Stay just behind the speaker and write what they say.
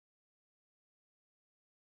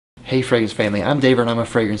Hey Fragrance family, I'm David and I'm a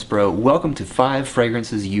fragrance bro. Welcome to 5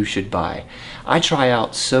 fragrances you should buy. I try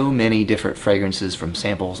out so many different fragrances from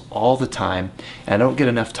samples all the time, and I don't get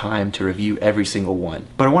enough time to review every single one.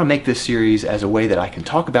 But I want to make this series as a way that I can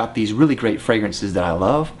talk about these really great fragrances that I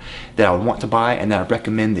love, that I would want to buy, and that I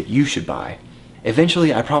recommend that you should buy.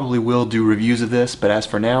 Eventually I probably will do reviews of this, but as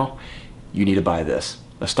for now, you need to buy this.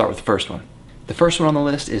 Let's start with the first one. The first one on the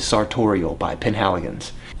list is Sartorial by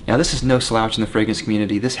Penhaligon's. Now this is no slouch in the fragrance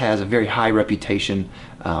community. This has a very high reputation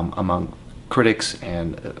among critics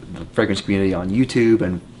and the fragrance community on YouTube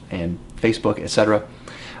and Facebook, etc.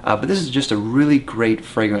 But this is just a really great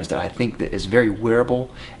fragrance that I think that is very wearable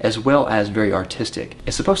as well as very artistic.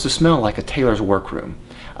 It's supposed to smell like a tailor's workroom,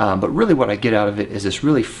 but really what I get out of it is this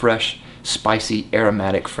really fresh, spicy,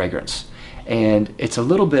 aromatic fragrance. And it's a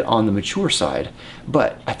little bit on the mature side,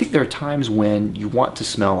 but I think there are times when you want to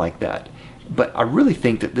smell like that. But I really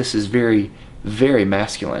think that this is very, very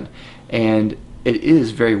masculine, and it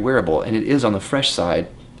is very wearable, and it is on the fresh side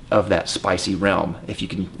of that spicy realm, if you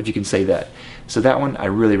can say that. So that one I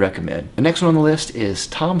really recommend. The next one on the list is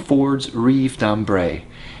Tom Ford's Rive d'Ambre.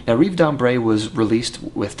 Now Rive d'Ambre was released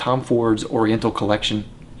with Tom Ford's Oriental collection,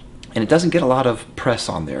 and it doesn't get a lot of press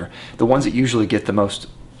on there. The ones that usually get the most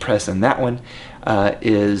press in that one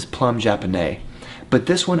is Plum Japonais. But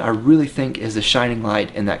this one I really think is a shining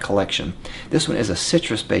light in that collection. This one is a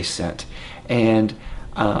citrus-based scent, and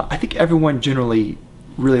I think everyone generally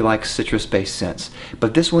really likes citrus-based scents,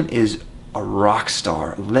 but this one is a rock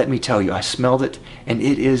star. Let me tell you, I smelled it and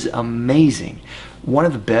it is amazing. One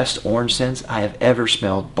of the best orange scents I have ever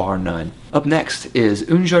smelled, bar none. Up next is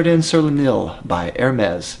Un Jardin sur le Nil by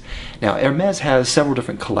Hermès. Now Hermès has several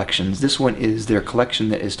different collections. This one is their collection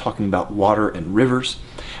that is talking about water and rivers,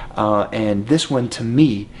 and this one to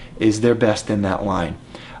me is their best in that line.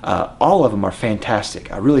 All of them are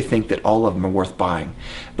fantastic. I really think that all of them are worth buying.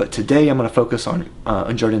 But today I'm going to focus on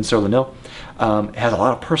Un Jardin sur le Nil. It has a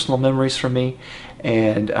lot of personal memories for me,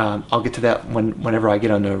 and I'll get to that whenever I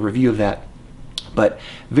get on a review of that. But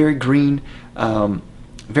very green,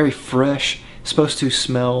 very fresh, supposed to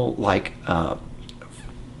smell like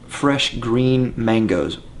fresh green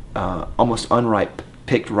mangoes, almost unripe,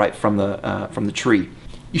 picked right from the tree.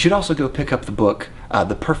 You should also go pick up the book,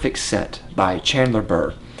 The Perfect Scent by Chandler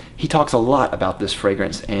Burr. He talks a lot about this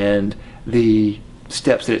fragrance and the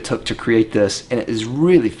steps that it took to create this, and it is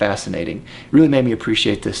really fascinating. It really made me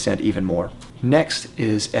appreciate this scent even more. Next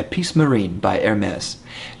is Épice Marine by Hermès.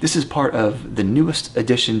 This is part of the newest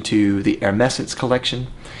addition to the Hermescence collection,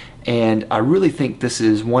 and I really think this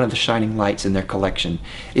is one of the shining lights in their collection.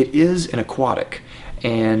 It is an aquatic,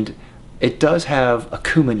 and it does have a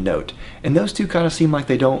cumin note, and those two kind of seem like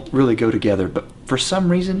they don't really go together, but for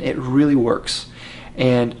some reason it really works.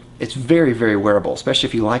 And it's very, very wearable, especially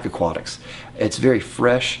if you like aquatics. It's very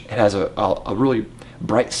fresh. It has a really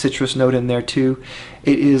bright citrus note in there too.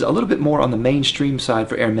 It is a little bit more on the mainstream side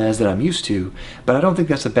for Hermès than I'm used to, but I don't think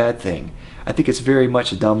that's a bad thing. I think it's very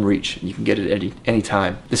much a dumb reach. You can get it at any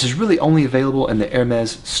time. This is really only available in the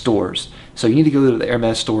Hermès stores, so you need to go to the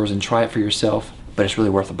Hermès stores and try it for yourself, but it's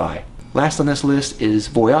really worth a buy. Last on this list is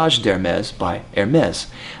Voyage d'Hermès by Hermès.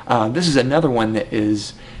 This is another one that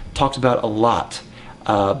is talked about a lot,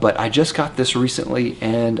 but I just got this recently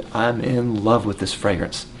and I'm in love with this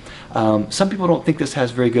fragrance. Some people don't think this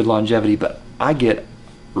has very good longevity, but I get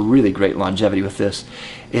really great longevity with this.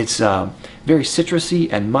 It's very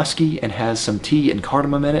citrusy and musky and has some tea and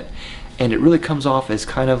cardamom in it, and it really comes off as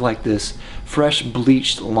kind of like this fresh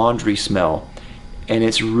bleached laundry smell, and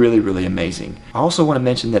it's really, really amazing. I also want to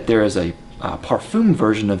mention that there is a parfum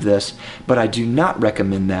version of this, but I do not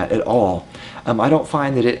recommend that at all. I don't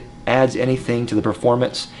find that it adds anything to the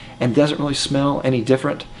performance and doesn't really smell any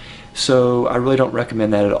different, so I really don't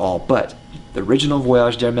recommend that at all. But the original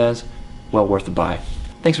Voyage d'Hermès, well worth the buy.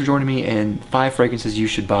 Thanks for joining me in 5 fragrances you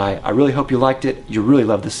should buy. I really hope you liked it. You really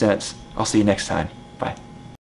love the scents. I'll see you next time. Bye.